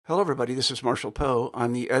Hello, everybody. This is Marshall Poe.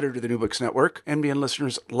 I'm the editor of the New Books Network. NBN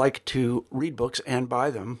listeners like to read books and buy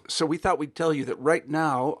them. So we thought we'd tell you that right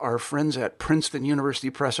now, our friends at Princeton University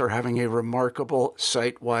Press are having a remarkable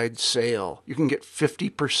site-wide sale. You can get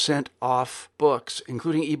 50% off books,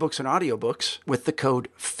 including ebooks and audiobooks, with the code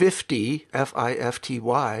 50,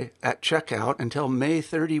 F-I-F-T-Y, at checkout until May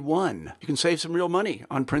 31. You can save some real money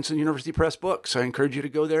on Princeton University Press books. I encourage you to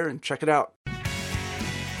go there and check it out.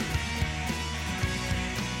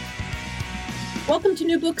 Welcome to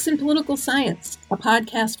New Books in Political Science, a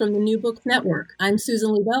podcast from the New Books Network. I'm Susan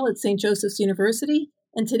Liebell at St. Joseph's University,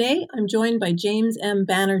 and today I'm joined by James M.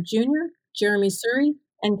 Banner Jr., Jeremy Surrey,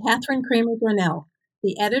 and Katherine Cramer Brownell,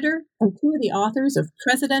 the editor and two of the authors of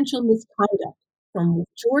Presidential Misconduct, From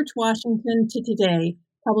George Washington to Today,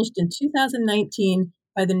 published in 2019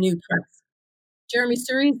 by the New Press. Jeremy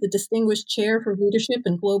Surrey is the Distinguished Chair for Leadership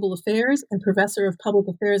and Global Affairs and Professor of Public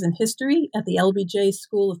Affairs and History at the LBJ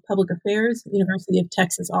School of Public Affairs, University of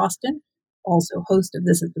Texas, Austin, also host of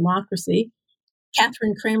This is Democracy.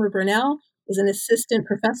 Katherine Cramer Brownell is an Assistant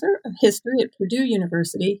Professor of History at Purdue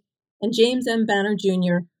University, and James M. Banner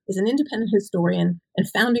Jr. is an independent historian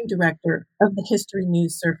and founding director of the History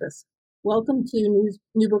News Service. Welcome to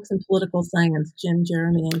New Books in Political Science, Jim,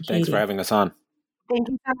 Jeremy, and Katie. Thanks for having us on. Thank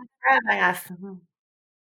you so much for having us.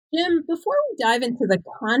 Jim, before we dive into the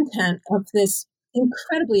content of this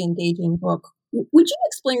incredibly engaging book, would you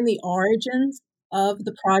explain the origins of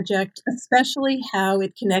the project, especially how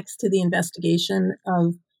it connects to the investigation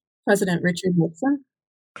of President Richard Nixon?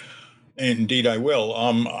 Indeed, I will.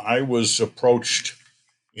 I was approached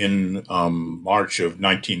in March of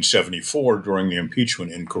 1974 during the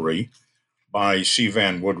impeachment inquiry by C.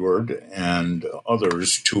 Vann Woodward and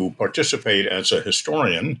others to participate as a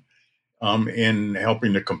historian in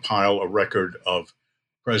helping to compile a record of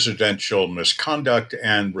presidential misconduct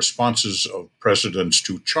and responses of presidents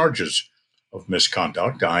to charges of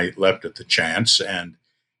misconduct. I leapt at the chance, and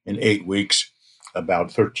in 8 weeks,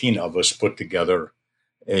 about 13 of us put together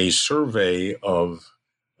a survey of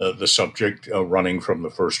the subject running from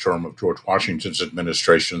the first term of George Washington's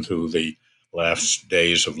administration through the last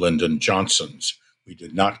days of Lyndon Johnson's. We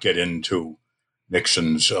did not get into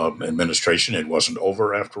Nixon's administration. It wasn't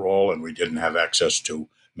over after all, and we didn't have access to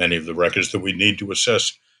many of the records that we need to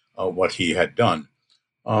assess what he had done.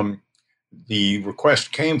 The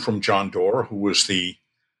request came from John Doerr, who was the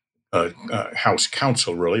House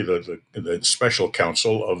counsel, really, the special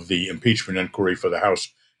counsel of the impeachment inquiry for the House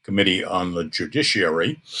Committee on the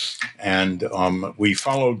Judiciary. And we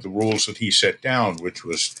followed the rules that he set down, which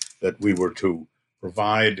was that we were to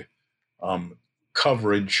provide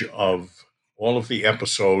coverage of all of the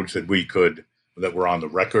episodes that were on the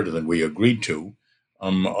record and that we agreed to,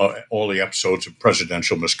 all the episodes of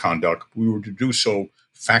presidential misconduct. We were to do so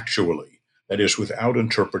factually, that is, without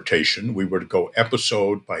interpretation. We were to go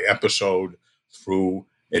episode by episode through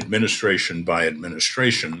administration by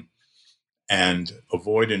administration and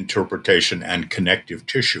avoid interpretation and connective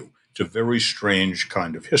tissue. It's a very strange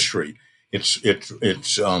kind of history.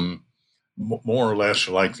 It's more or less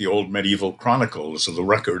like the old medieval chronicles of the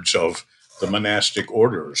records of the monastic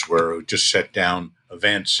orders, where it just set down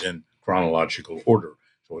events in chronological order.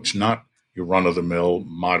 So it's not your run-of-the-mill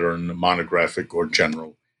modern monographic or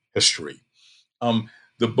general history.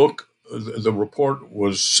 The book, the report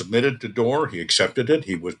was submitted to Doerr. He accepted it.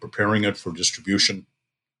 He was preparing it for distribution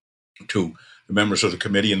to the members of the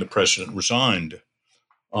committee, and the president resigned.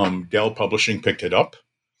 Dell Publishing picked it up,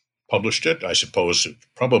 published it. I suppose it's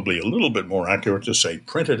probably a little bit more accurate to say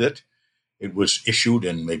printed it. It was issued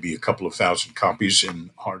in maybe a couple of thousand copies in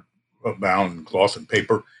hardbound cloth and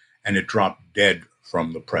paper, and it dropped dead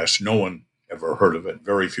from the press. No one ever heard of it.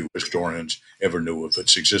 Very few historians ever knew of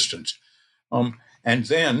its existence. And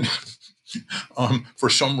then, for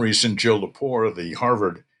some reason, Jill Lepore, the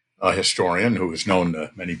Harvard historian, who is known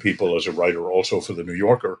to many people as a writer also for The New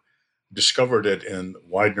Yorker, discovered it in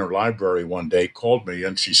Widener Library one day, called me,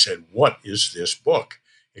 and she said, "What is this book?"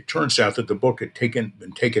 It turns out that the book had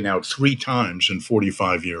been taken out 3 times in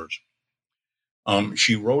 45 years.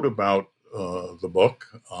 She wrote about the book,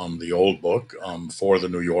 the old book, for The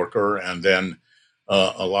New Yorker, and then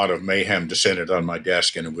a lot of mayhem descended on my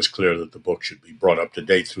desk, and it was clear that the book should be brought up to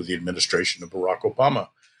date through the administration of Barack Obama.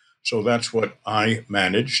 So that's what I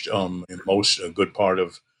managed in a good part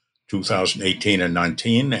of 2018 and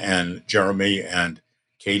 19, and Jeremy and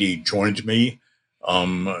Katie joined me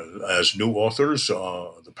as new authors,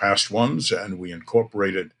 the past ones, and we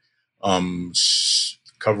incorporated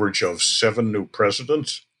coverage of 7 new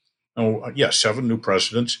presidents. 7 new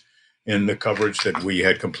presidents in the coverage that we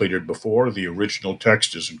had completed before. The original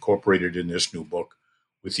text is incorporated in this new book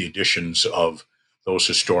with the additions of those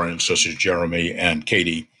historians such as Jeremy and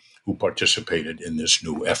Katie who participated in this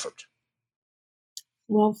new effort.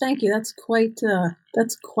 Well, thank you. That's quite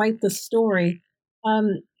the story.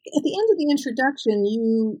 At the end of the introduction,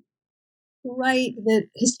 you write that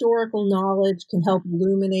historical knowledge can help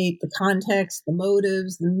illuminate the context, the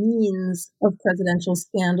motives, the means of presidential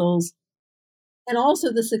scandals, and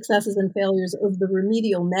also the successes and failures of the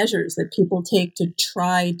remedial measures that people take to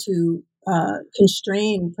try to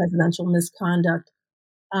constrain presidential misconduct.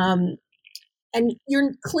 And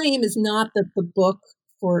your claim is not that the book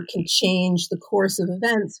can change the course of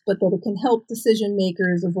events, but that it can help decision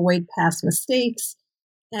makers avoid past mistakes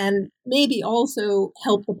and maybe also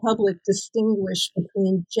help the public distinguish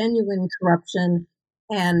between genuine corruption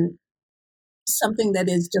and something that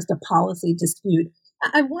is just a policy dispute.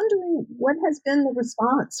 I'm wondering what has been the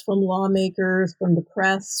response from lawmakers, from the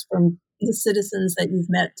press, from the citizens that you've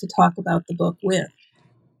met to talk about the book with.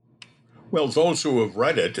 Well, those who have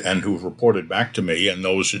read it and who've reported back to me, and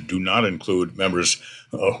those who do not include members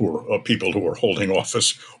who are people who are holding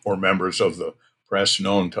office or members of the press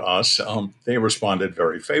known to us, they responded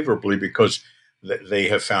very favorably because they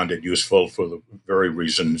have found it useful for the very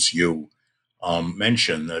reasons you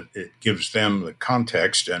mentioned, that it gives them the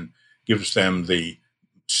context and gives them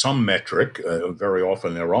some metric, very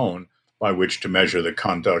often their own, by which to measure the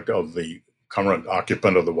conduct of the current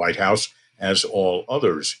occupant of the White House as all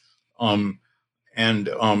others.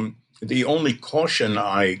 The only caution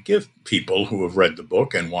I give people who have read the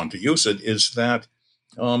book and want to use it is that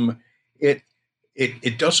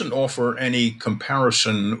it doesn't offer any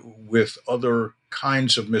comparison with other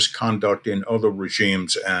kinds of misconduct in other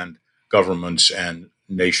regimes and governments and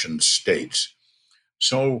nation states.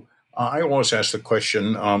 So I always ask the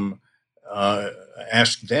question,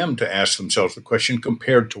 ask them to ask themselves the question,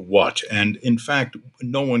 compared to what? And in fact,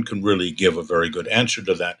 no one can really give a very good answer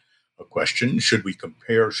to that question. Should we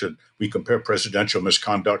compare presidential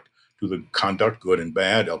misconduct to the conduct, good and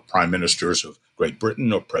bad, of prime ministers of Great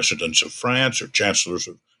Britain or presidents of France or chancellors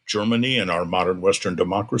of Germany and our modern Western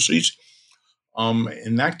democracies?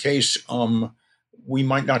 In that case, we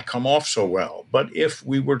might not come off so well. But if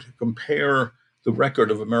we were to compare the record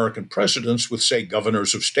of American presidents with, say,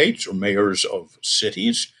 governors of states or mayors of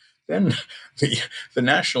cities, then the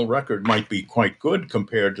national record might be quite good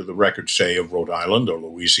compared to the record, say, of Rhode Island or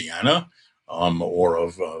Louisiana, or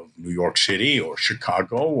of New York City or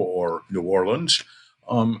Chicago or New Orleans.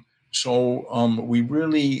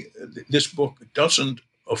 This book doesn't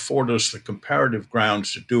afford us the comparative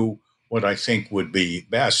grounds to do what I think would be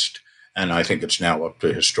best. And I think it's now up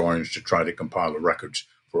to historians to try to compile the records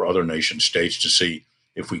for other nation states to see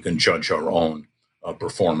if we can judge our own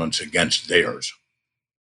performance against theirs.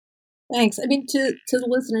 Thanks. I mean, to the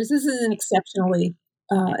listeners, this is an exceptionally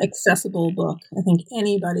accessible book. I think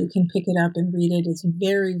anybody can pick it up and read it. It's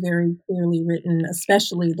very, very clearly written,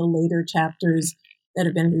 especially the later chapters that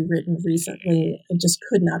have been rewritten recently. It just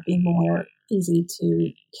could not be more easy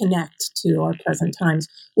to connect to our present times,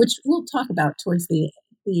 which we'll talk about towards the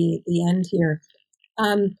end here.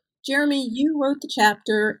 Jeremy, you wrote the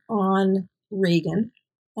chapter on Reagan,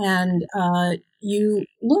 and you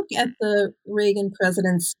look at the Reagan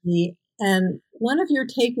presidency, and one of your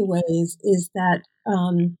takeaways is that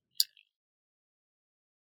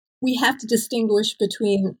we have to distinguish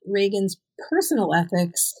between Reagan's personal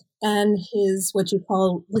ethics and his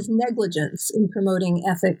negligence in promoting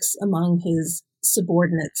ethics among his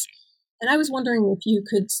subordinates. And I was wondering if you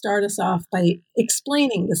could start us off by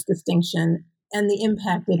explaining this distinction and the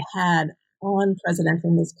impact it had on presidential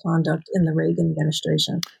misconduct in the Reagan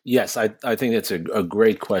administration. Yes, I think that's a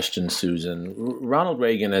great question, Susan. Ronald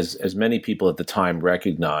Reagan, as many people at the time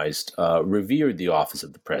recognized, revered the office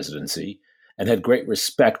of the presidency and had great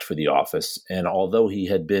respect for the office. And although he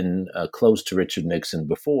had been close to Richard Nixon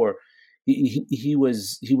before, he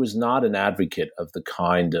was not an advocate of the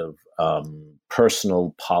kind of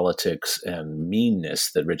personal politics and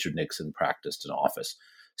meanness that Richard Nixon practiced in office.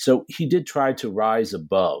 So he did try to rise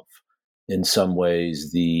above, in some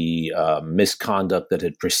ways, the misconduct that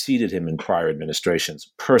had preceded him in prior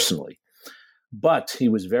administrations personally. But he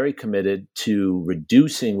was very committed to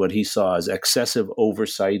reducing what he saw as excessive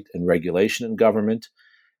oversight and regulation in government.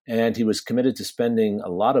 And he was committed to spending a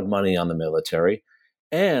lot of money on the military.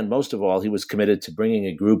 And most of all, he was committed to bringing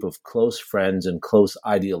a group of close friends and close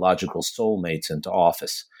ideological soulmates into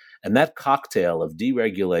office. And that cocktail of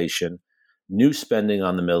deregulation, new spending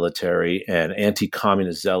on the military, and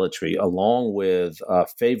anti-communist zealotry, along with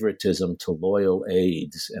favoritism to loyal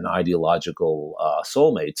aides and ideological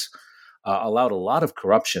soulmates, allowed a lot of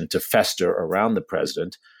corruption to fester around the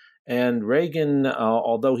president. And Reagan,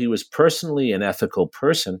 although he was personally an ethical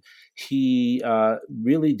person, he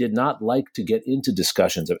really did not like to get into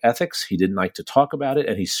discussions of ethics. He didn't like to talk about it,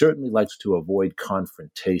 and he certainly liked to avoid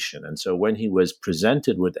confrontation. And so when he was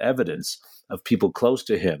presented with evidence of people close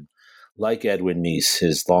to him, like Edwin Meese,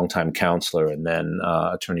 his longtime counselor and then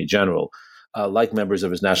Attorney General, like members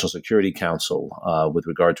of his National Security Council with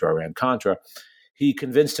regard to Iran-Contra, he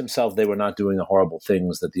convinced himself they were not doing the horrible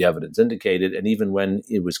things that the evidence indicated. And even when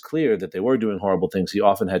it was clear that they were doing horrible things, he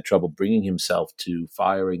often had trouble bringing himself to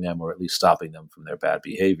firing them or at least stopping them from their bad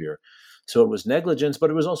behavior. So it was negligence,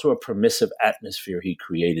 but it was also a permissive atmosphere he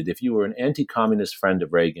created. If you were an anti-communist friend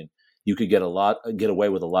of Reagan, you could get away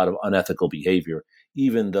with a lot of unethical behavior,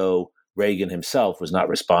 even though Reagan himself was not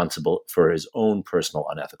responsible for his own personal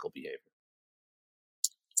unethical behavior.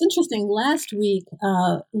 It's interesting. Last week,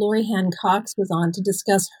 Lori Ann Cox was on to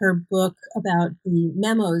discuss her book about the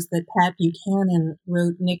memos that Pat Buchanan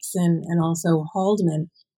wrote Nixon and also Haldeman.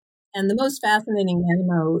 And the most fascinating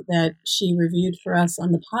memo that she reviewed for us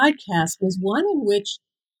on the podcast was one in which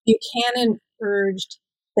Buchanan urged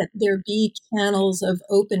that there be channels of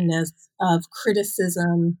openness, of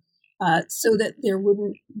criticism, so that there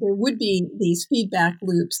would be these feedback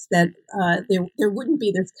loops, that there wouldn't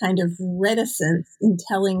be this kind of reticence in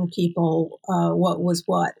telling people what was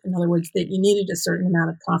what. In other words, that you needed a certain amount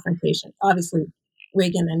of confrontation. Obviously,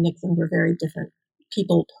 Reagan and Nixon were very different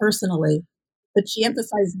people personally, but she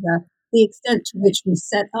emphasized that the extent to which we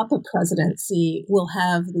set up a presidency will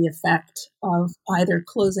have the effect of either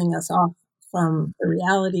closing us off from the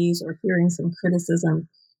realities or hearing some criticism.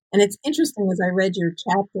 And it's interesting, as I read your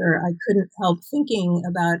chapter, I couldn't help thinking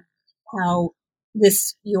about how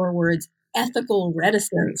this, your words, ethical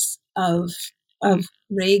reticence of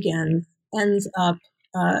Reagan ends up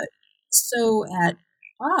so at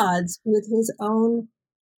odds with his own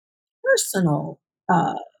personal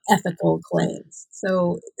ethical claims.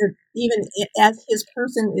 So even as his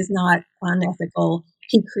person is not unethical,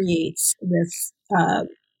 he creates this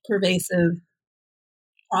pervasive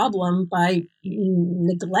problem by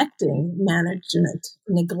neglecting management,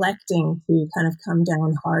 neglecting to kind of come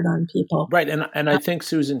down hard on people. Right. And I think,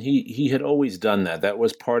 Susan, he had always done that. That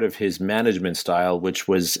was part of his management style, which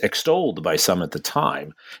was extolled by some at the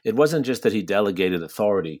time. It wasn't just that he delegated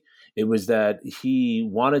authority. It was that he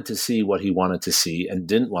wanted to see what he wanted to see and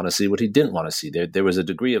didn't want to see what he didn't want to see. There was a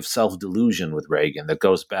degree of self-delusion with Reagan that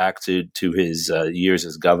goes back to his years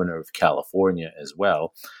as governor of California as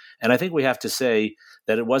well. And I think we have to say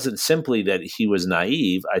that it wasn't simply that he was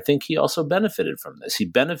naive. I think he also benefited from this. He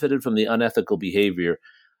benefited from the unethical behavior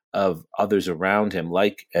of others around him,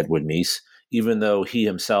 like Edwin Meese, even though he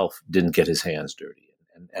himself didn't get his hands dirty.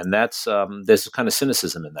 And that's there's kind of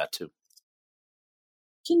cynicism in that too.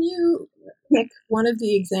 Can you pick one of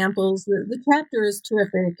the examples? The chapter is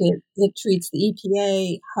terrific. It treats the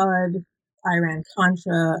EPA, HUD,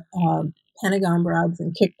 Iran-Contra, Pentagon bribes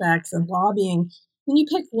and kickbacks and lobbying. Can you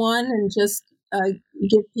pick one and just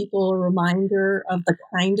give people a reminder of the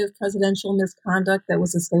kind of presidential misconduct that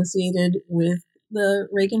was associated with the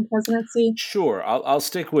Reagan presidency? Sure. I'll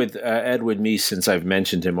stick with Edwin Meese since I've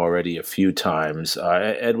mentioned him already a few times.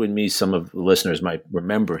 Edwin Meese, some of the listeners might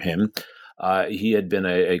remember him. He had been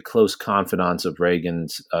a close confidant of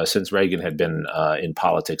Reagan's since Reagan had been in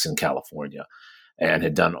politics in California and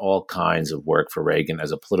had done all kinds of work for Reagan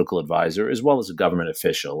as a political advisor as well as a government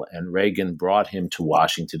official. And Reagan brought him to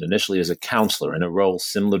Washington initially as a counselor in a role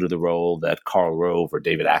similar to the role that Karl Rove or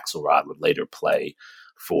David Axelrod would later play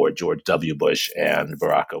for George W. Bush and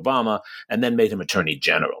Barack Obama, and then made him Attorney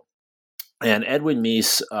General. And Edwin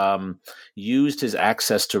Meese used his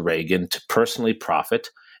access to Reagan to personally profit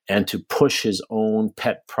and to push his own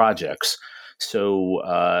pet projects.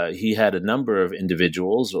 So he had a number of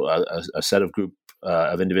individuals, a set of group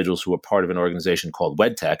of individuals who were part of an organization called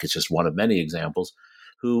WEDTech. It's just one of many examples,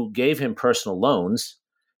 who gave him personal loans.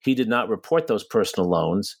 He did not report those personal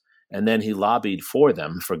loans, and then he lobbied for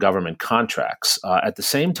them for government contracts. At the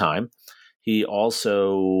same time, he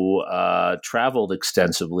also traveled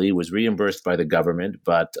extensively, was reimbursed by the government,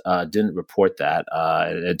 but didn't report that.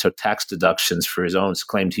 And took tax deductions for his own,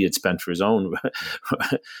 claimed he had spent for his own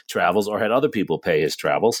travels or had other people pay his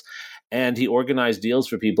travels. And he organized deals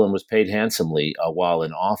for people and was paid handsomely while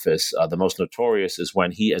in office. The most notorious is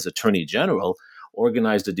when he, as Attorney General,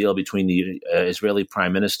 organized a deal between the Israeli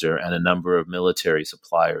prime minister and a number of military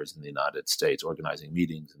suppliers in the United States, organizing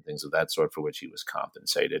meetings and things of that sort for which he was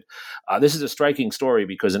compensated. This is a striking story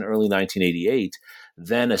because in early 1988,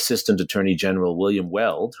 then Assistant Attorney General William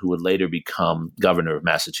Weld, who would later become governor of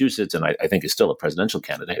Massachusetts, and I think is still a presidential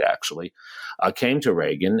candidate actually, came to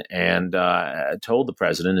Reagan and told the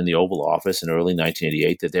president in the Oval Office in early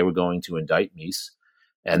 1988 that they were going to indict Meese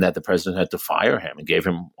and that the president had to fire him, and gave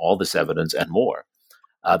him all this evidence and more.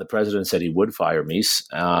 The president said he would fire Meese,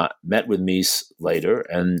 met with Meese later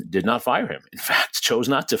and did not fire him. In fact, chose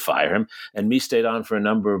not to fire him, and Meese stayed on for a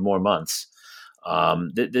number of more months.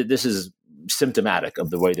 This is symptomatic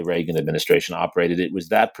of the way the Reagan administration operated. It was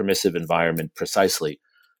that permissive environment precisely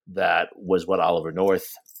that was what Oliver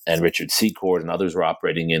North and Richard Secord and others were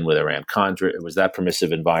operating in with Iran-Contra. It was that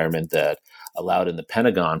permissive environment that allowed in the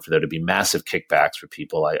Pentagon for there to be massive kickbacks for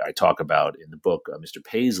people. I talk about in the book, Mr.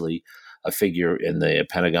 Paisley, a figure in the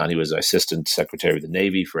Pentagon. He was Assistant Secretary of the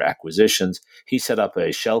Navy for acquisitions. He set up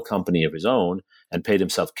a shell company of his own and paid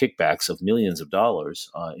himself kickbacks of millions of dollars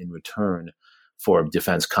in return for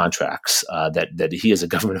defense contracts that he, as a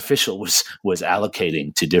government official, was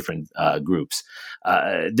allocating to different groups.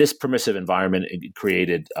 This permissive environment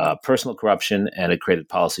created personal corruption, and it created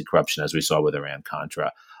policy corruption, as we saw with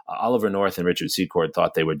Iran-Contra. Oliver North and Richard Secord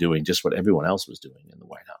thought they were doing just what everyone else was doing in the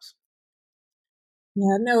White House.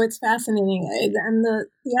 Yeah, no, it's fascinating. And the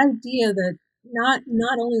idea that not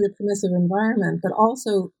only the permissive environment, but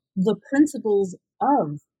also the principles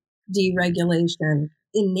of deregulation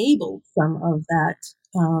enabled some of that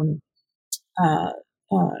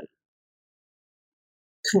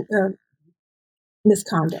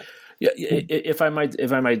misconduct. Yeah, if I might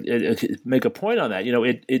make a point on that,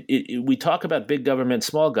 we talk about big government,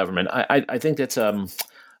 small government. I think that's a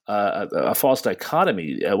false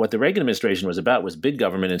dichotomy. What the Reagan administration was about was big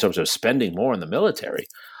government in terms of spending more on the military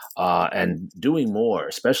and doing more,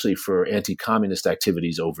 especially for anti-communist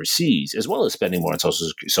activities overseas, as well as spending more on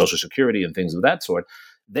social security and things of that sort.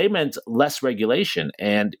 They meant less regulation.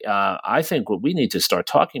 And I think what we need to start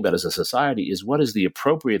talking about as a society is what is the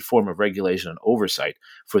appropriate form of regulation and oversight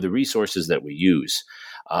for the resources that we use.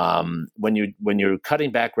 When you're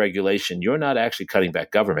cutting back regulation, you're not actually cutting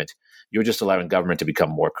back government. You're just allowing government to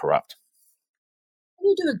become more corrupt.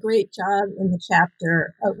 You do a great job in the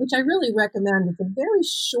chapter, which I really recommend. It's a very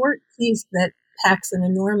short piece that packs an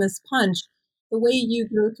enormous punch. The way you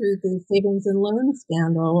go through the savings and loan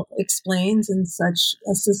scandal explains in such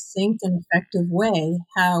a succinct and effective way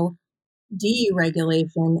how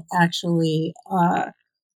deregulation actually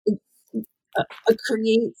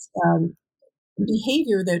creates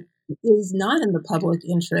behavior that is not in the public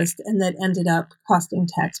interest and that ended up costing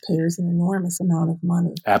taxpayers an enormous amount of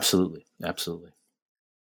money. Absolutely.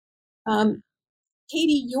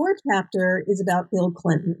 Katie, your chapter is about Bill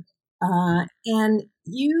Clinton, and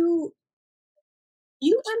you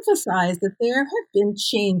emphasize that there have been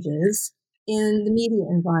changes in the media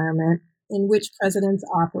environment in which presidents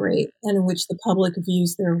operate and in which the public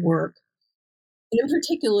views their work. And in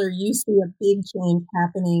particular, you see a big change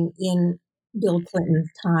happening in Bill Clinton's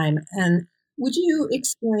time. And would you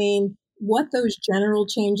explain what those general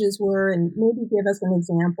changes were and maybe give us an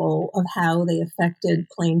example of how they affected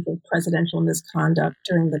claims of presidential misconduct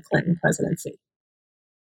during the Clinton presidency?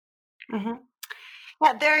 Mm-hmm.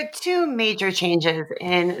 Yeah, there are two major changes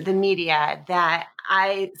in the media that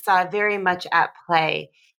I saw very much at play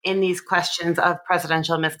in these questions of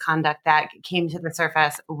presidential misconduct that came to the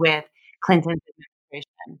surface with Clinton's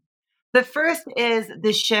administration. The first is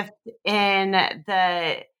the shift in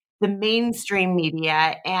the mainstream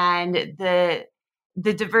media and the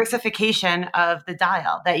diversification of the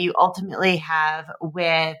dial that you ultimately have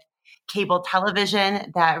with cable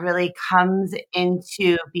television that really comes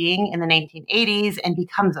into being in the 1980s and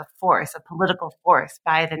becomes a political force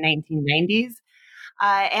by the 1990s.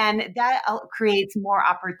 And that creates more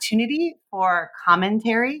opportunity for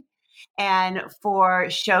commentary and for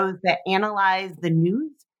shows that analyze the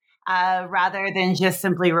news rather than just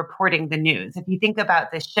simply reporting the news. If you think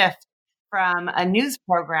about the shift from a news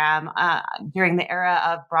program during the era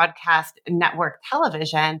of broadcast network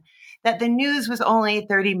television, that the news was only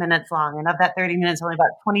 30 minutes long. And of that 30 minutes, only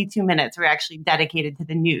about 22 minutes were actually dedicated to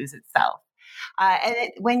the news itself.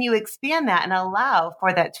 When you expand that and allow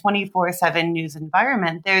for that 24/7 news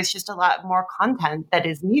environment, there's just a lot more content that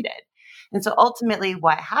is needed. And so ultimately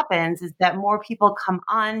what happens is that more people come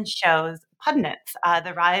on shows, pundits.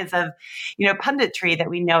 The rise of, punditry that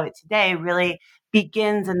we know it today really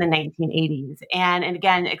begins in the 1980s and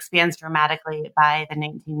again expands dramatically by the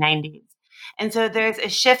 1990s. And so there's a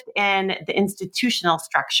shift in the institutional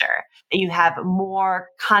structure, that you have more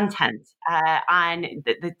content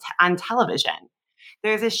on television.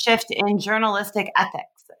 There's a shift in journalistic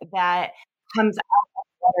ethics that comes out of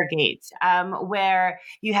Watergate, where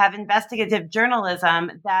you have investigative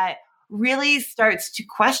journalism that really starts to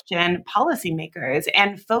question policymakers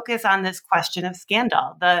and focus on this question of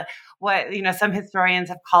scandal, what some historians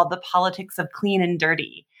have called the politics of clean and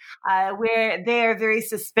dirty, where they are very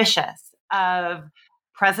suspicious of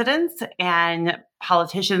presidents and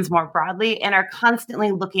politicians more broadly, and are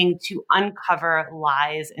constantly looking to uncover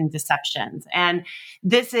lies and deceptions. And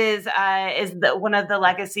this is one of the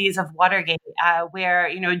legacies of Watergate, where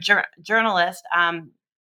journalists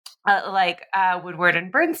like Woodward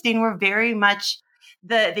and Bernstein were very much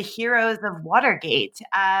the heroes of Watergate,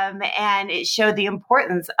 and it showed the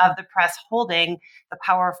importance of the press holding the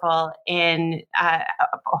powerful in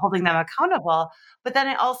holding them accountable. But then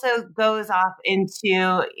it also goes off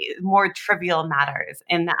into more trivial matters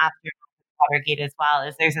in the aftermath of Watergate as well,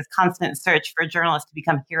 as there's this constant search for journalists to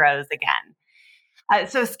become heroes again.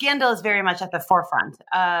 So scandal is very much at the forefront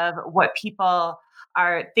of what people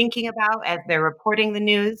are thinking about as they're reporting the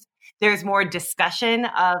news. There's more discussion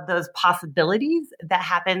of those possibilities that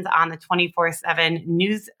happens on the 24/7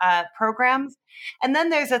 news programs. And then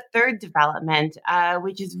there's a third development,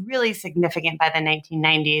 which is really significant by the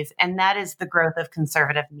 1990s, and that is the growth of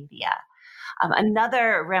conservative media.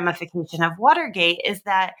 Another ramification of Watergate is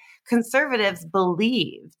that conservatives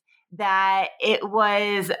believed that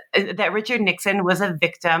that Richard Nixon was a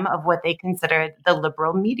victim of what they considered the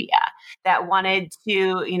liberal media that wanted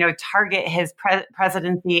to, target his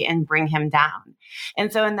presidency and bring him down.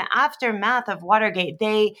 And so in the aftermath of Watergate,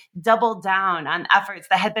 they doubled down on efforts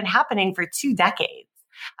that had been happening for 2 decades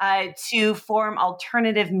to form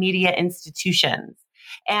alternative media institutions.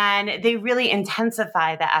 And they really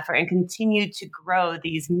intensify the effort and continue to grow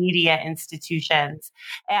these media institutions.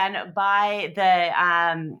 And by the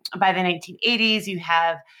 1980s, you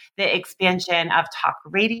have the expansion of talk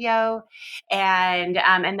radio, and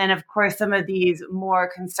then of course some of these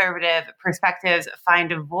more conservative perspectives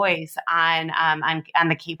find a voice on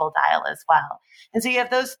the cable dial as well. And so you have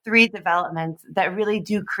those 3 developments that really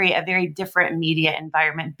do create a very different media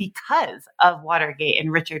environment because of Watergate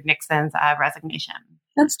and Richard Nixon's resignation.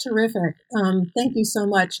 That's terrific. Thank you so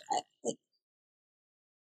much.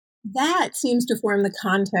 That seems to form the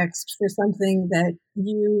context for something that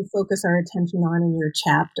you focus our attention on in your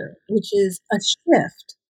chapter, which is a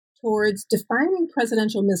shift towards defining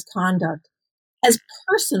presidential misconduct as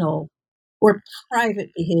personal or private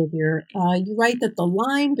behavior. You write that the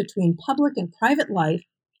line between public and private life,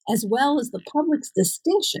 as well as the public's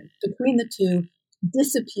distinction between the two,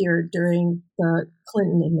 disappeared during the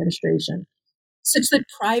Clinton administration, such that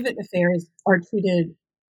private affairs are treated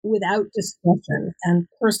without discussion, and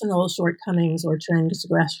personal shortcomings or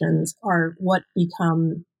transgressions are what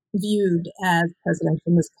become viewed as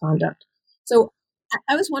presidential misconduct. So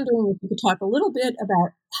I was wondering if you could talk a little bit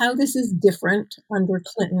about how this is different under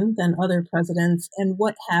Clinton than other presidents, and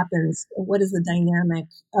what happens, what is the dynamic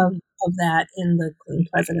of that in the Clinton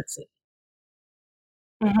presidency?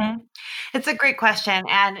 Mm-hmm. It's a great question.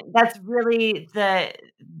 And that's really the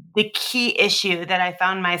key issue that I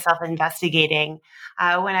found myself investigating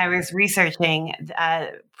when I was researching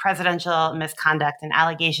presidential misconduct and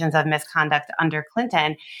allegations of misconduct under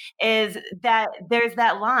Clinton, is that there's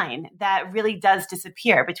that line that really does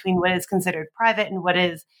disappear between what is considered private and what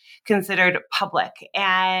is considered public.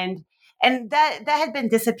 And that had been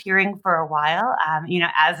disappearing for a while.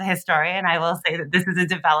 As a historian, I will say that this is a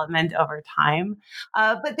development over time.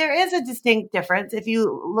 But there is a distinct difference if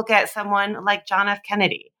you look at someone like John F.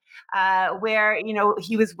 Kennedy, where,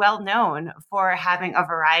 he was well known for having a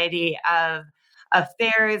variety of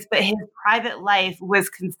affairs, but his private life was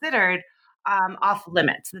considered off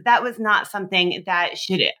limits. That was not something that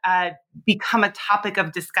should become a topic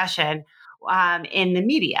of discussion in the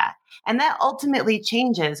media. And that ultimately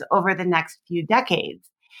changes over the next few decades.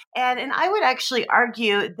 And I would actually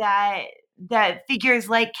argue that figures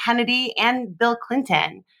like Kennedy and Bill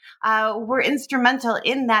Clinton were instrumental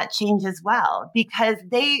in that change as well, because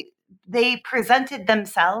they presented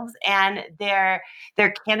themselves and their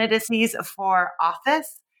candidacies for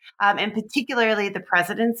office, and particularly the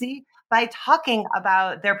presidency, by talking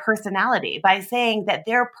about their personality, by saying that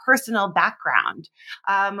their personal background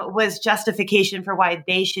was justification for why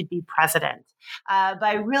they should be president,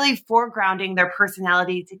 by really foregrounding their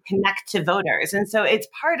personality to connect to voters. And so it's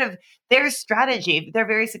part of their strategy, their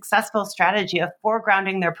very successful strategy of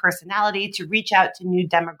foregrounding their personality to reach out to new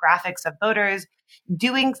demographics of voters,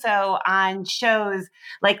 doing so on shows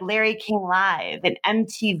like Larry King Live and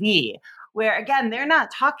MTV, where, again, they're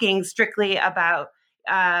not talking strictly about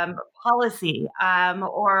policy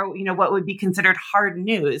or what would be considered hard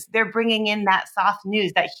news. They're bringing in that soft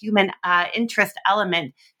news, that human interest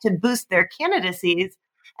element to boost their candidacies.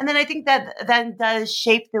 And then I think that then does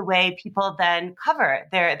shape the way people then cover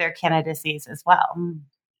their candidacies as well.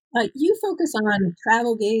 You focus on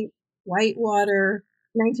Travelgate, Whitewater,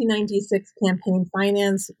 1996 campaign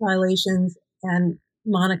finance violations, and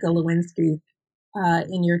Monica Lewinsky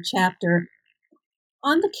in your chapter.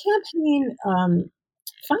 On the campaign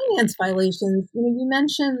finance violations, you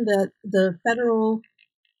mentioned that the Federal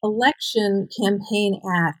Election Campaign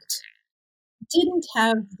Act didn't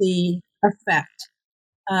have the effect.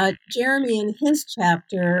 Jeremy, in his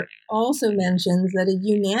chapter, also mentions that a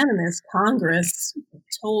unanimous Congress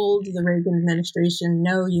told the Reagan administration,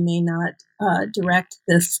 no, you may not direct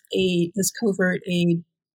this aid, this covert aid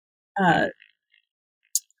to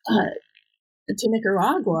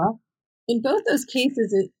Nicaragua. In both those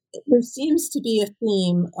cases, there seems to be a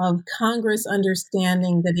theme of Congress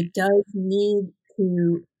understanding that it does need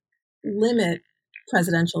to limit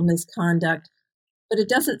presidential misconduct, but it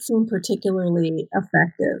doesn't seem particularly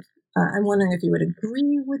effective. I'm wondering if you would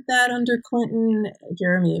agree with that under Clinton,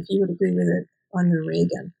 Jeremy, if you would agree with it under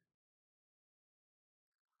Reagan.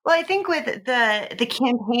 Well, I think with the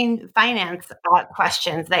campaign finance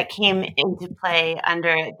questions that came into play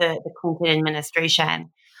under the Clinton administration,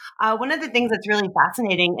 one of the things that's really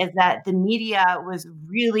fascinating is that the media was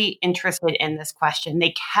really interested in this question.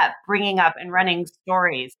 They kept bringing up and running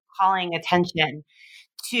stories, calling attention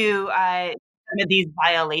to some of these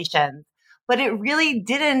violations, but it really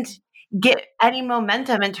didn't get any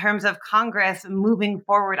momentum in terms of Congress moving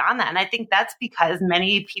forward on that. And I think that's because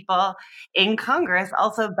many people in Congress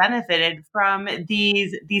also benefited from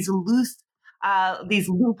these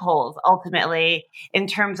loopholes ultimately in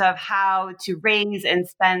terms of how to raise and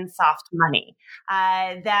spend soft money.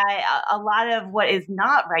 That a lot of what is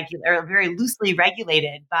not regular, very loosely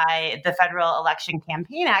regulated by the Federal Election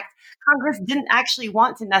Campaign Act, Congress didn't actually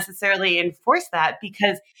want to necessarily enforce that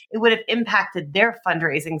because it would have impacted their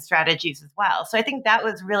fundraising strategies as well. So I think that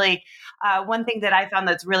was really one thing that I found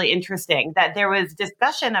that's really interesting, that there was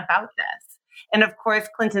discussion about this. And of course,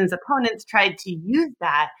 Clinton's opponents tried to use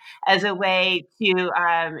that as a way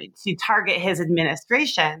to target his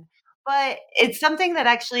administration. But it's something that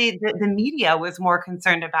actually the media was more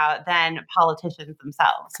concerned about than politicians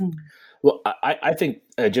themselves. Well, I think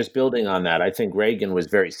just building on that, I think Reagan was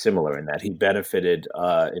very similar in that he benefited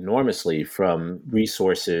enormously from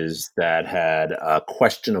resources that had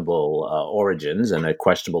questionable origins and a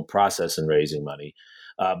questionable process in raising money.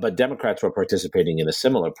 But Democrats were participating in a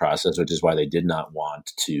similar process, which is why they did not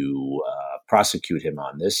want to prosecute him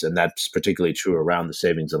on this. And that's particularly true around the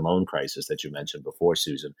savings and loan crisis that you mentioned before,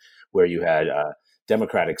 Susan, where you had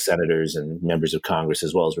Democratic senators and members of Congress,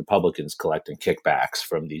 as well as Republicans, collecting kickbacks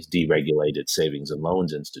from these deregulated savings and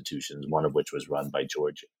loans institutions, one of which was run by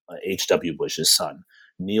George H.W. Bush's son,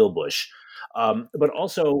 Neil Bush. But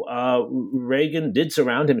also, Reagan did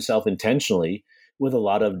surround himself intentionally with a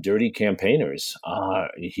lot of dirty campaigners.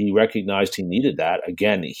 He recognized he needed that.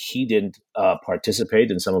 Again, he didn't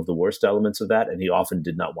participate in some of the worst elements of that, and he often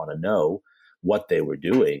did not want to know what they were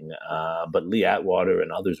doing. But Lee Atwater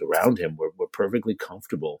and others around him were perfectly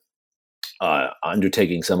comfortable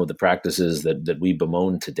undertaking some of the practices that we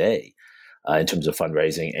bemoan today in terms of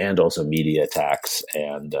fundraising and also media attacks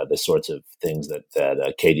and the sorts of things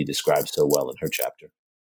that Katie describes so well in her chapter.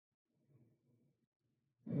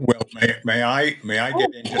 Well, may I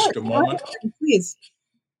get in just a moment? Please.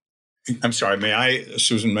 I'm sorry. May I,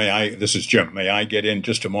 Susan? This is Jim. May I get in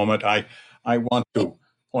just a moment? I want to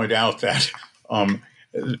point out that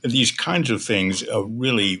these kinds of things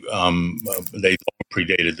really they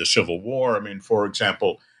predated the Civil War. I mean, for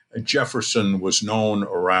example, Jefferson was known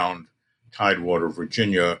around Tidewater,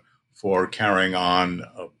 Virginia, for carrying on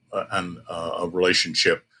a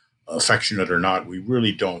relationship, affectionate or not, we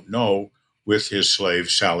really don't know, with his slave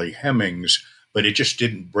Sally Hemings, but it just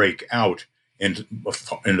didn't break out into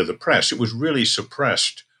the press. It was really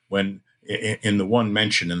suppressed when in the one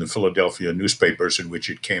mention in the Philadelphia newspapers in which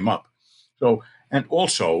it came up. So, and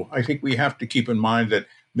also, I think we have to keep in mind that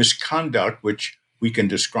misconduct, which we can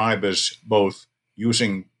describe as both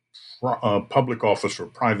using public office for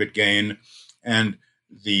private gain and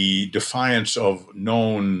the defiance of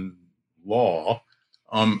known law,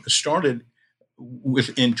 started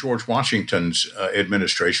within George Washington's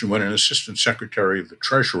administration when an assistant secretary of the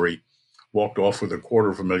Treasury walked off with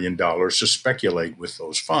 $250,000 to speculate with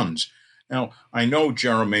those funds. Now, I know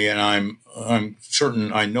Jeremy, and I'm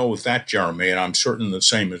certain I know that Jeremy, and I'm certain the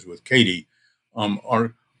same as with Katie,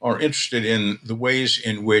 are interested in the ways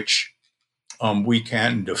in which we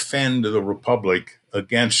can defend the republic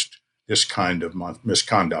against this kind of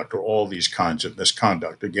misconduct, or all these kinds of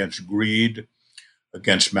misconduct, against greed,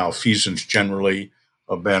 against malfeasance generally,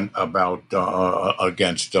 against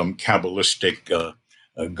Kabbalistic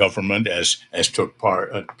government, as took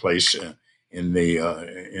place in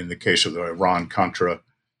the case of the Iran Contra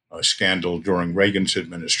scandal during Reagan's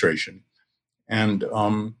administration. And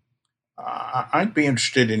I'd be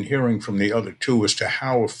interested in hearing from the other two as to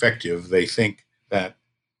how effective they think that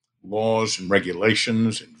laws and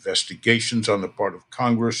regulations, investigations on the part of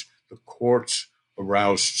Congress, the courts,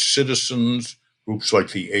 aroused citizens, groups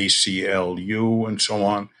like the ACLU and so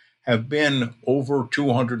on, have been over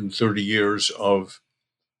 230 years of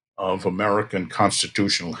American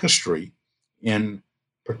constitutional history in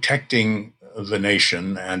protecting the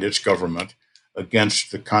nation and its government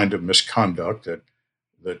against the kind of misconduct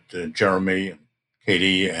that Jeremy and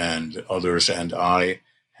Katie and others and I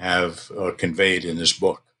have conveyed in this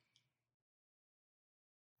book.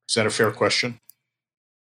 Is that a fair question?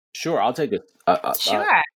 Sure, I'll take it. Sure.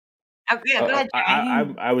 Go ahead,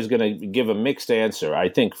 Jeremy. I was going to give a mixed answer. I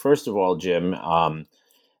think, first of all, Jim,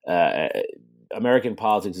 American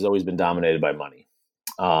politics has always been dominated by money.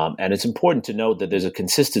 And it's important to note that there's a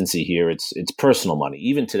consistency here. It's personal money.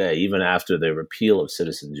 Even today, even after the repeal of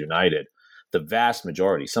Citizens United, the vast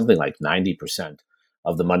majority, something like 90%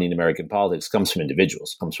 of the money in American politics comes from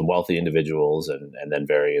individuals, comes from wealthy individuals and then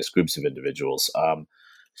various groups of individuals.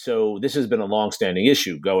 So this has been a longstanding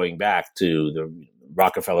issue going back to the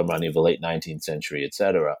Rockefeller money of the late 19th century, et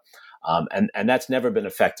cetera. And that's never been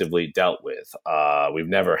effectively dealt with. We've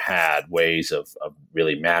never had ways of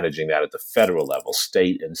really managing that at the federal level.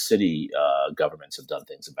 State and city governments have done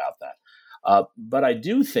things about that. But I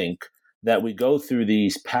do think that we go through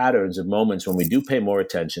these patterns of moments when we do pay more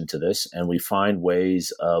attention to this and we find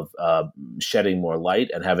ways of shedding more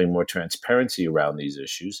light and having more transparency around these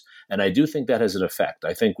issues. And I do think that has an effect.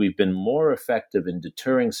 I think we've been more effective in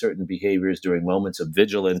deterring certain behaviors during moments of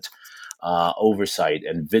vigilant oversight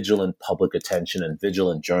and vigilant public attention and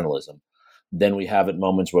vigilant journalism than we have at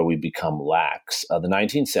moments where we become lax. The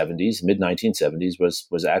 1970s, mid-1970s,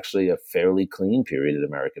 was actually a fairly clean period in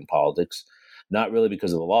American politics. Not really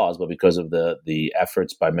because of the laws, but because of the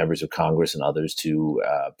efforts by members of Congress and others to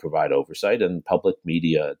provide oversight and public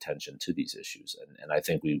media attention to these issues. And I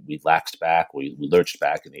think we laxed back, we lurched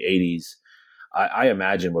back in the 80s. I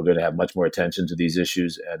imagine we're going to have much more attention to these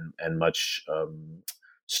issues and much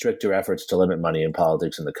stricter efforts to limit money in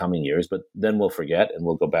politics in the coming years. But then we'll forget and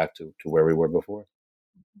we'll go back to where we were before.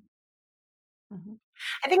 Mm-hmm.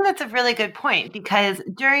 I think that's a really good point, because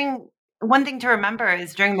one thing to remember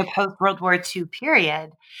is during the post-World War II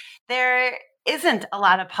period, there isn't a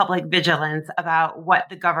lot of public vigilance about what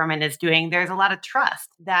the government is doing. There's a lot of trust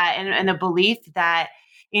that and a belief that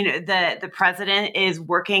the president is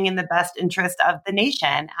working in the best interest of the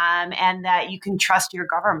nation, and that you can trust your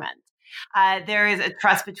government. There is a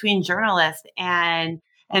trust between journalists and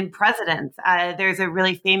presidents. There's a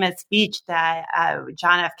really famous speech that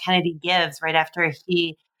John F. Kennedy gives right after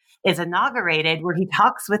he is inaugurated, where he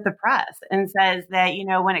talks with the press and says that,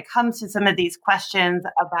 when it comes to some of these questions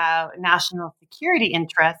about national security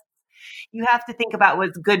interests, you have to think about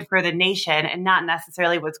what's good for the nation and not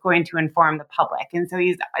necessarily what's going to inform the public. And so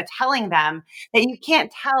he's telling them that you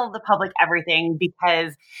can't tell the public everything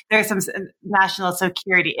because there's some national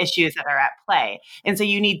security issues that are at play. And so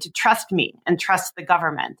you need to trust me and trust the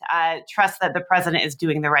government, trust that the president is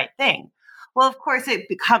doing the right thing. Well, of course, it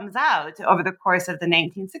comes out over the course of the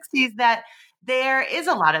 1960s that there is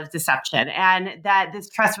a lot of deception and that this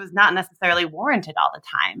trust was not necessarily warranted all the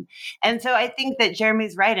time. And so I think that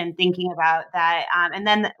Jeremy's right in thinking about that. And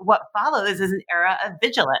then what follows is an era of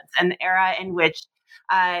vigilance, an era in which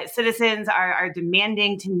citizens are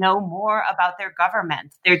demanding to know more about their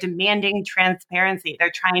government. They're demanding transparency.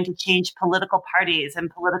 They're trying to change political parties and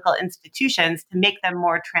political institutions to make them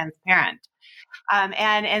more transparent. And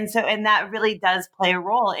that really does play a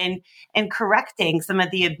role in correcting some of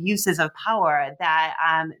the abuses of power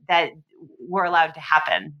that were allowed to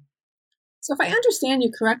happen. So if I understand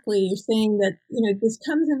you correctly, you're saying that, this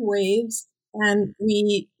comes in waves and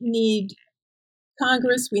we need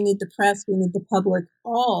Congress, we need the press, we need the public,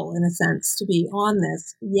 all in a sense, to be on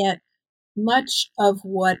this. Yet much of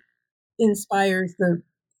what inspires the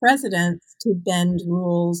president to bend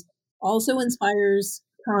rules also inspires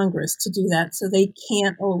Congress to do that. So they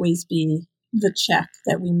can't always be the check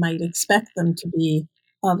that we might expect them to be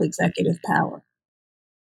of executive power.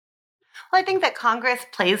 Well, I think that Congress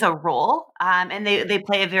plays a role, and they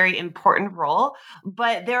play a very important role,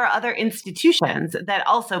 but there are other institutions that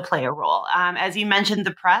also play a role. As you mentioned,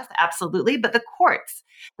 the press, absolutely, but the courts.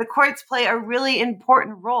 The courts play a really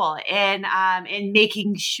important role in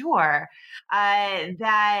making sure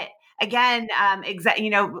that again,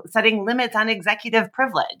 setting limits on executive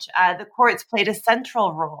privilege. The courts played a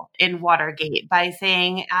central role in Watergate by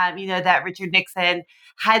saying, that Richard Nixon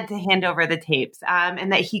had to hand over the tapes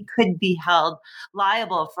and that he could be held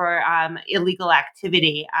liable for illegal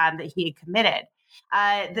activity that he had committed.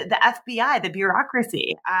 The FBI, the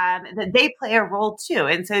bureaucracy, that they play a role too.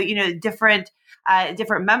 And so, different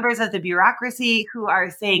members of the bureaucracy who are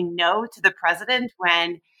saying no to the president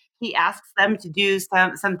when he asks them to do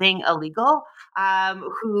something illegal,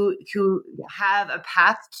 who have a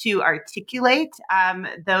path to articulate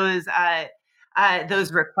those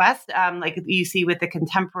requests, like you see with the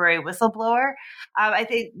contemporary whistleblower. I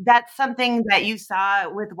think that's something that you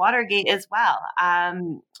saw with Watergate as well,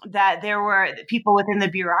 that there were people within the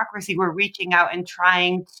bureaucracy were reaching out and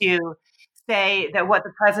trying to say that what the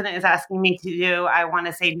president is asking me to do, I want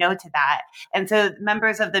to say no to that. And so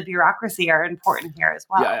members of the bureaucracy are important here as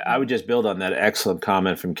well. Yeah, I would just build on that excellent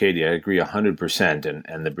comment from Katie. I agree 100%.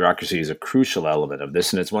 And the bureaucracy is a crucial element of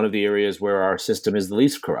this. And it's one of the areas where our system is the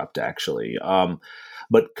least corrupt, actually.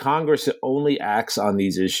 But Congress only acts on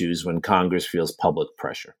these issues when Congress feels public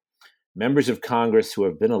pressure. Members of Congress who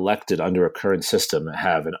have been elected under a current system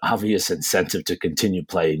have an obvious incentive to continue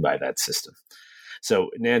playing by that system.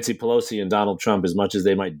 So Nancy Pelosi and Donald Trump, as much as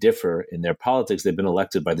they might differ in their politics, they've been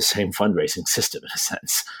elected by the same fundraising system in a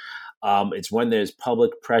sense. It's when there's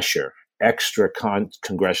public pressure, extra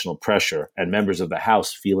congressional pressure, and members of the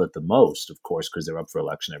House feel it the most, of course, because they're up for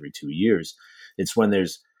election every 2 years. It's when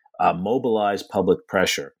there's mobilized public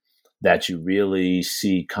pressure that you really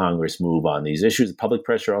see Congress move on these issues. Public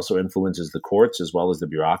pressure also influences the courts as well as the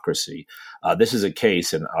bureaucracy. This is a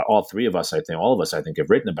case, and all of us, I think, have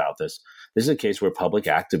written about this. This is a case where public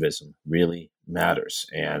activism really matters.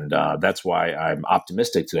 And that's why I'm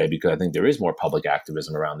optimistic today, because I think there is more public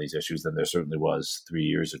activism around these issues than there certainly was 3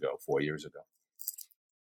 years ago, 4 years ago.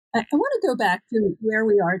 I want to go back to where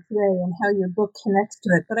we are today and how your book connects to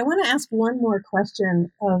it, but I want to ask one more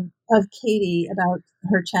question of Katie about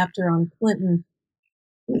her chapter on Clinton.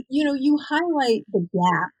 You highlight the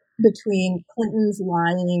gap between Clinton's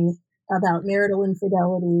lying about marital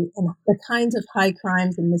infidelity and the kinds of high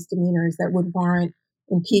crimes and misdemeanors that would warrant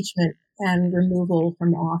impeachment and removal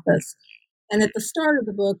from office. And at the start of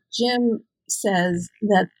the book, Jim says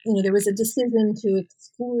that there was a decision to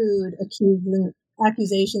exclude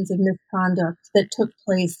accusations of misconduct that took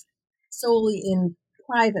place solely in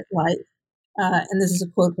private life, and this is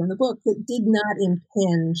a quote from the book, that did not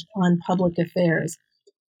impinge on public affairs.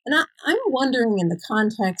 And I'm wondering, in the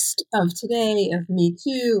context of today, of Me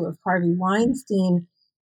Too, of Harvey Weinstein,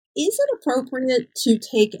 is it appropriate to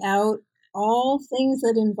take out all things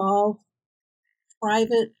that involve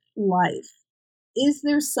private life? Is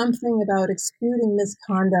there something about excluding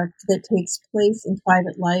misconduct that takes place in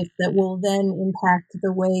private life that will then impact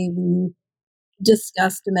the way we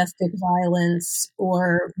discuss domestic violence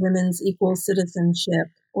or women's equal citizenship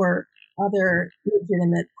or other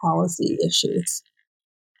legitimate policy issues?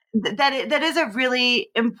 That is a really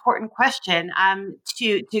important question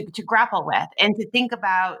to grapple with and to think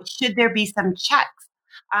about. Should there be some checks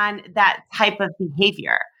on that type of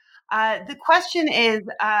behavior? The question is,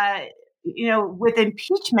 with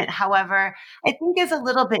impeachment, however, I think is a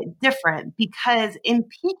little bit different, because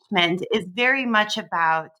impeachment is very much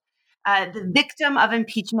about the victim of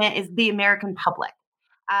impeachment is the American public.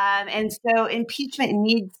 And so impeachment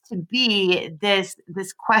needs to be this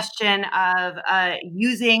question of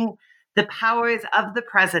using the powers of the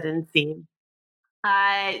presidency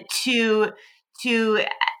to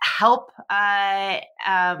help,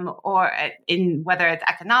 or in whether it's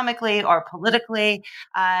economically or politically,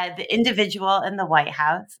 the individual in the White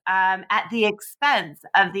House at the expense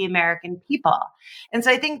of the American people. And so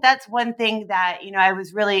I think that's one thing that, I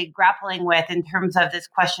was really grappling with in terms of this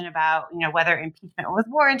question about, whether impeachment was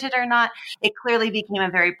warranted or not. It clearly became a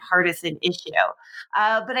very partisan issue.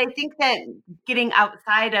 But I think that getting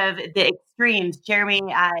outside of the extremes, Jeremy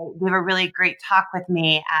gave a really great talk with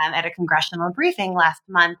me at a congressional briefing last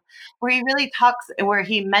month, where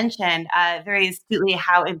he mentioned very astutely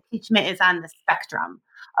how impeachment is on the spectrum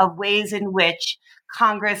of ways in which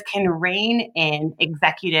Congress can rein in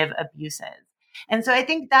executive abuses. And so I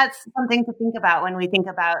think that's something to think about when we think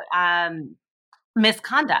about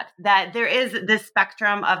misconduct, that there is this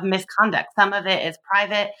spectrum of misconduct. Some of it is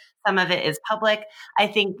private, some of it is public. I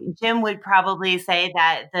think Jim would probably say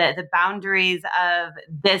that the boundaries of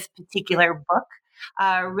this particular book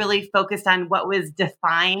really focused on what was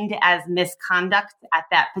defined as misconduct at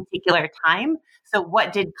that particular time. So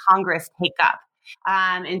what did Congress take up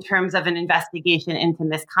in terms of an investigation into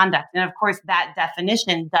misconduct? And of course, that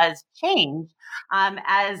definition does change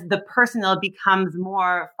as the personnel becomes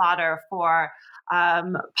more fodder for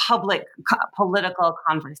public political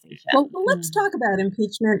conversation. Well, let's talk about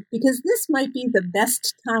impeachment, because this might be the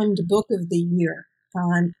best timed book of the year.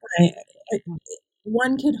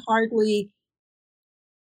 One could hardly,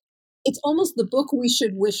 it's almost the book we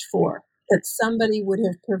should wish for, that somebody would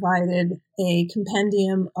have provided a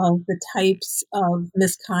compendium of the types of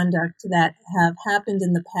misconduct that have happened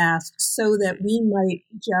in the past so that we might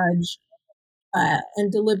judge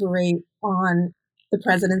and deliberate on the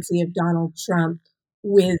presidency of Donald Trump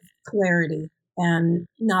with clarity and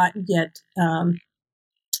not get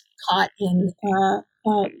caught in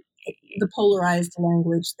the polarized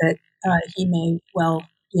language that he may well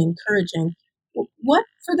be encouraging. What,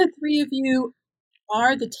 for the three of you,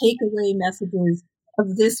 are the takeaway messages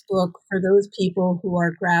of this book for those people who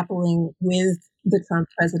are grappling with the Trump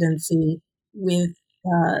presidency, with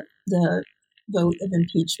the vote of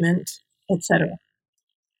impeachment, etc.?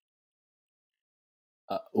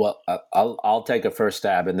 Well, I'll take a first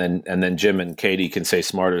stab, and then Jim and Katie can say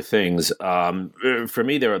smarter things. For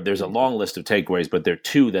me, there's a long list of takeaways, but there are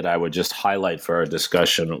two that I would just highlight for our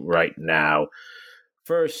discussion right now.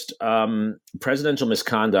 First, presidential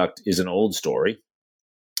misconduct is an old story,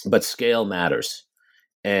 but scale matters.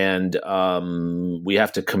 And we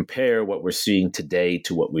have to compare what we're seeing today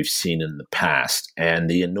to what we've seen in the past. And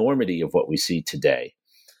the enormity of what we see today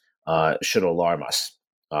should alarm us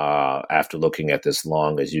after looking at this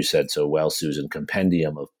long, as you said so well, Susan,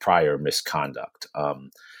 compendium of prior misconduct.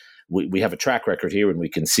 We have a track record here, and we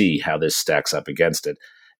can see how this stacks up against it.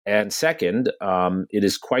 And second, it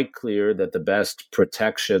is quite clear that the best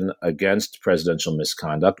protection against presidential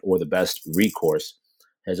misconduct, or the best recourse,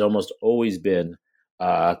 has almost always been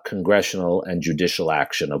congressional and judicial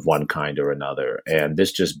action of one kind or another. And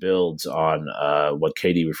this just builds on what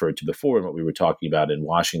Katie referred to before and what we were talking about in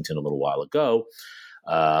Washington a little while ago,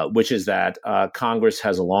 which is that Congress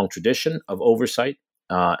has a long tradition of oversight,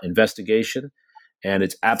 investigation, and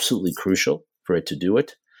it's absolutely crucial for it to do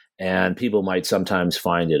it. And people might sometimes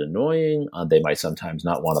find it annoying. They might sometimes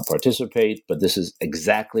not want to participate. But this is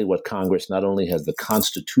exactly what Congress not only has the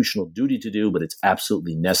constitutional duty to do, but it's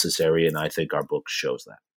absolutely necessary. And I think our book shows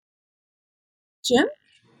that. Jim?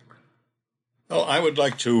 Well, I would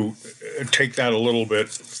like to take that a little bit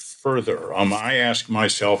further. I ask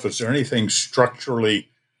myself, is there anything structurally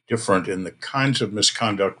different in the kinds of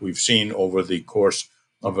misconduct we've seen over the course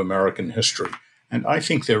of American history? And I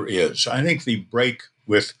think there is. I think the break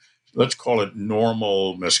with, let's call it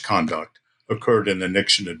normal misconduct, occurred in the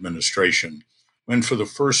Nixon administration, when for the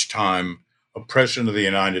first time a president of the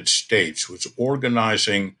United States was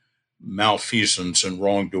organizing malfeasance and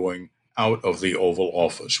wrongdoing out of the Oval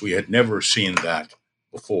Office. We had never seen that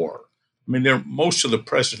before. I mean, most of the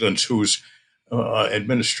presidents whose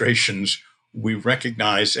administrations we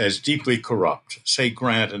recognize as deeply corrupt, say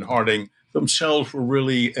Grant and Harding, themselves were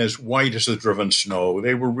really as white as the driven snow.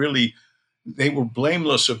 They were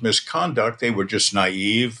blameless of misconduct. They were just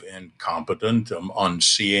naive, incompetent,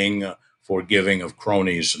 unseeing, forgiving of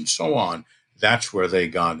cronies, and so on. That's where they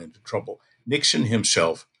got into trouble. Nixon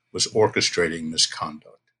himself was orchestrating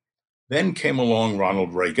misconduct. Then came along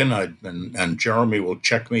Ronald Reagan, and Jeremy will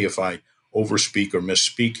check me if I overspeak or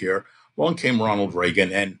misspeak here. Along came Ronald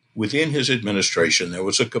Reagan, and within his administration, there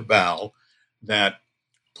was a cabal that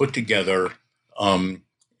put together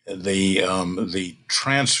the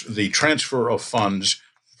transfer of funds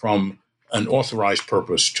from an authorized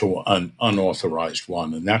purpose to an unauthorized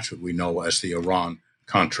one, and that's what we know as the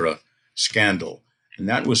Iran-Contra scandal. And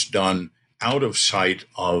that was done out of sight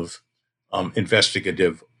of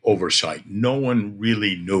investigative oversight. No one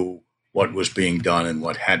really knew what was being done and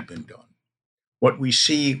what had been done. What we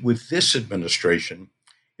see with this administration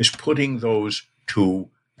is putting those two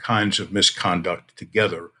kinds of misconduct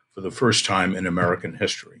together for the first time in American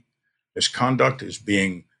history. Misconduct is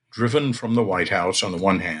being driven from the White House on the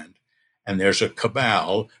one hand, and there's a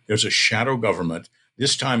cabal, there's a shadow government,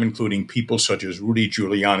 this time including people such as Rudy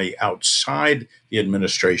Giuliani outside the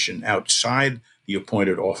administration, outside the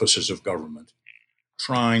appointed offices of government,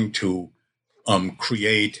 trying to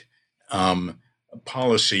create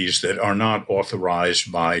policies that are not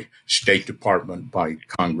authorized by State Department, by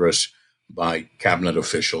Congress, by cabinet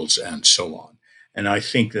officials, and so on. And I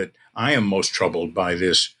think that I am most troubled by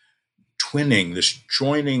this twinning, this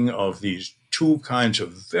joining of these two kinds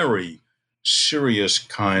of very serious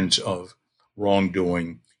kinds of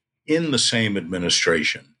wrongdoing in the same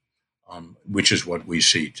administration, which is what we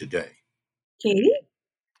see today. Katie?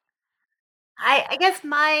 I guess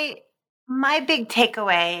my big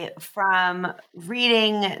takeaway from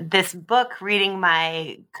reading this book, reading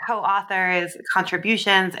my co-authors'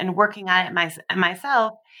 contributions, and working on it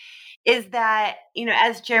myself, is that,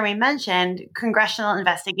 as Jeremy mentioned, congressional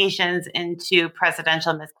investigations into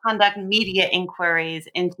presidential misconduct, media inquiries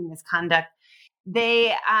into misconduct,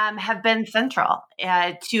 they have been central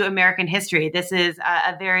to American history. This is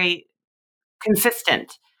a very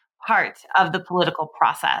consistent part of the political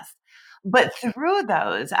process. But through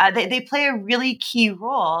those, they play a really key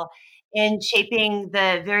role in shaping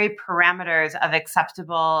the very parameters of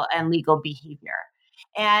acceptable and legal behavior.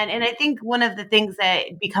 And I think one of the things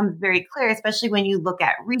that becomes very clear, especially when you look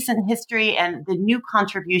at recent history and the new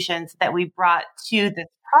contributions that we brought to this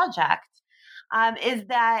project, is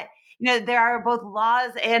that there are both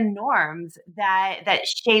laws and norms that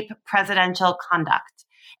shape presidential conduct,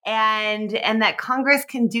 and that Congress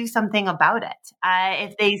can do something about it.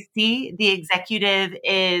 If they see the executive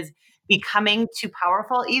is becoming too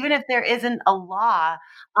powerful, even if there isn't a law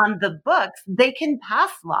on the books, they can pass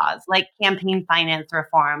laws like campaign finance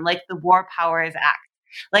reform, like the War Powers Act,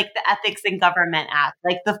 like the Ethics in Government Act,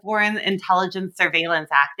 like the Foreign Intelligence Surveillance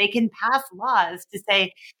Act. They can pass laws to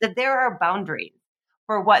say that there are boundaries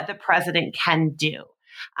for what the president can do.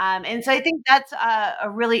 And so I think that's a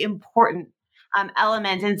really important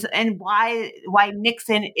element, and why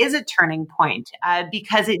Nixon is a turning point,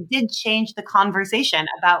 because it did change the conversation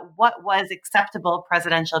about what was acceptable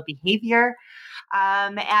presidential behavior,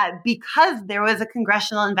 because there was a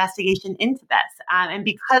congressional investigation into this, and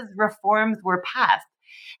because reforms were passed.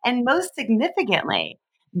 And most significantly,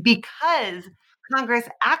 because Congress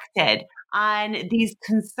acted on these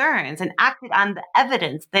concerns and acted on the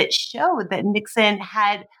evidence that showed that Nixon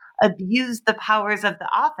had abused the powers of the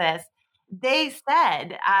office, they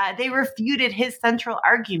said, they refuted his central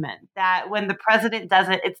argument that when the president does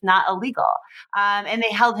it, it's not illegal. And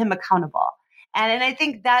they held him accountable. And I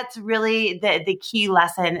think that's really the key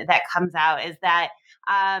lesson that comes out, is that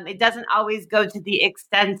it doesn't always go to the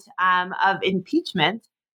extent of impeachment,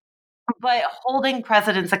 but holding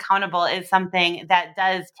presidents accountable is something that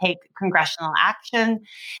does take congressional action.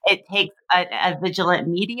 It takes a vigilant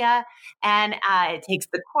media, and it takes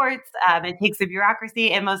the courts, it takes the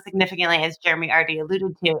bureaucracy, and most significantly, as Jeremy already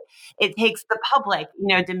alluded to, it takes the public,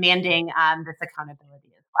 demanding this accountability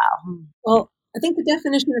as well. Well, I think the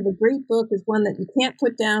definition of a great book is one that you can't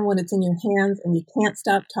put down when it's in your hands and you can't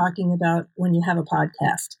stop talking about when you have a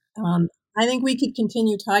podcast. I think we could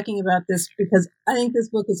continue talking about this because I think this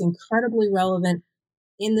book is incredibly relevant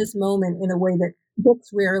in this moment in a way that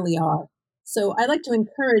books rarely are. So I'd like to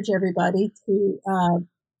encourage everybody to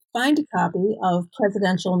find a copy of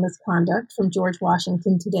Presidential Misconduct from George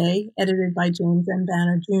Washington Today, edited by James M.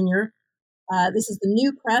 Banner Jr. This is the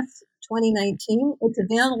New Press 2019. It's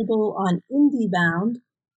available on IndieBound,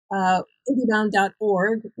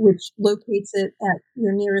 IndieBound.org, which locates it at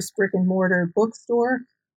your nearest brick and mortar bookstore.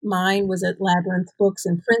 Mine was at Labyrinth Books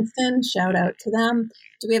in Princeton. Shout out to them.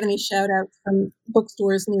 Do we have any shout outs from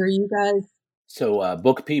bookstores near you guys? So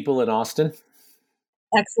Book People in Austin.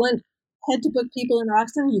 Excellent. Head to Book People in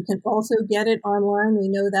Austin. You can also get it online. We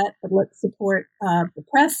know that, but let's support the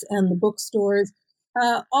press and the bookstores.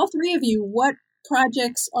 All three of you, what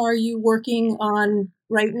projects are you working on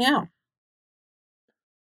right now?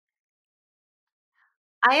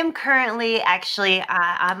 I am currently actually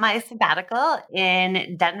on my sabbatical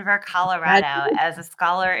in Denver, Colorado, as a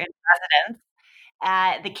scholar in residence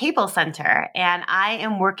at the Cable Center. And I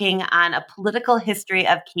am working on a political history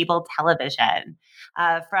of cable television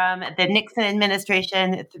from the Nixon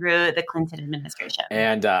administration through the Clinton administration.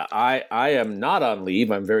 And I am not on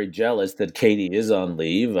leave. I'm very jealous that Katie is on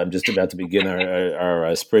leave. I'm just about to begin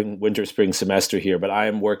our winter spring semester here, but I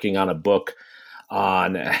am working on a book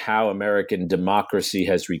on how American democracy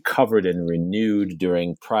has recovered and renewed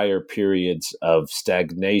during prior periods of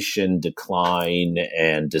stagnation, decline,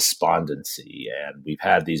 and despondency. And we've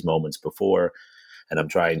had these moments before, and I'm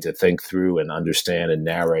trying to think through and understand and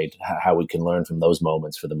narrate how we can learn from those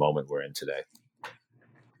moments for the moment we're in today.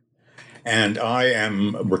 And I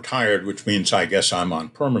am retired, which means I guess I'm on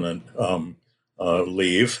permanent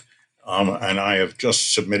leave. And I have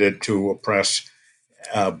just submitted to a press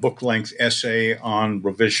book-length essay on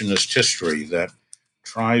revisionist history that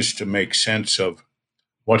tries to make sense of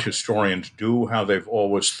what historians do, how they've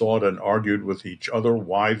always thought and argued with each other,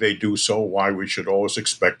 why they do so, why we should always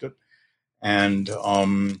expect it. And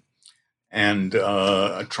and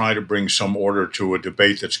try to bring some order to a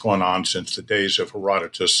debate that's gone on since the days of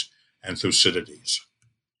Herodotus and Thucydides.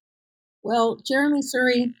 Well, Jeremy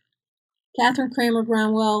Surrey, Catherine Kramer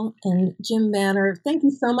Brownwell, and Jim Banner, thank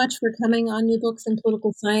you so much for coming on New Books in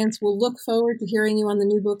Political Science. We'll look forward to hearing you on the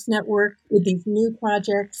New Books Network with these new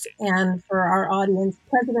projects. And for our audience,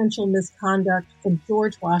 Presidential Misconduct from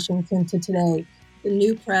George Washington to Today, the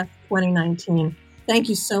New Press 2019. Thank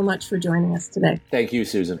you so much for joining us today. Thank you,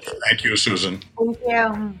 Susan. Thank you, Susan. Thank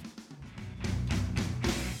you.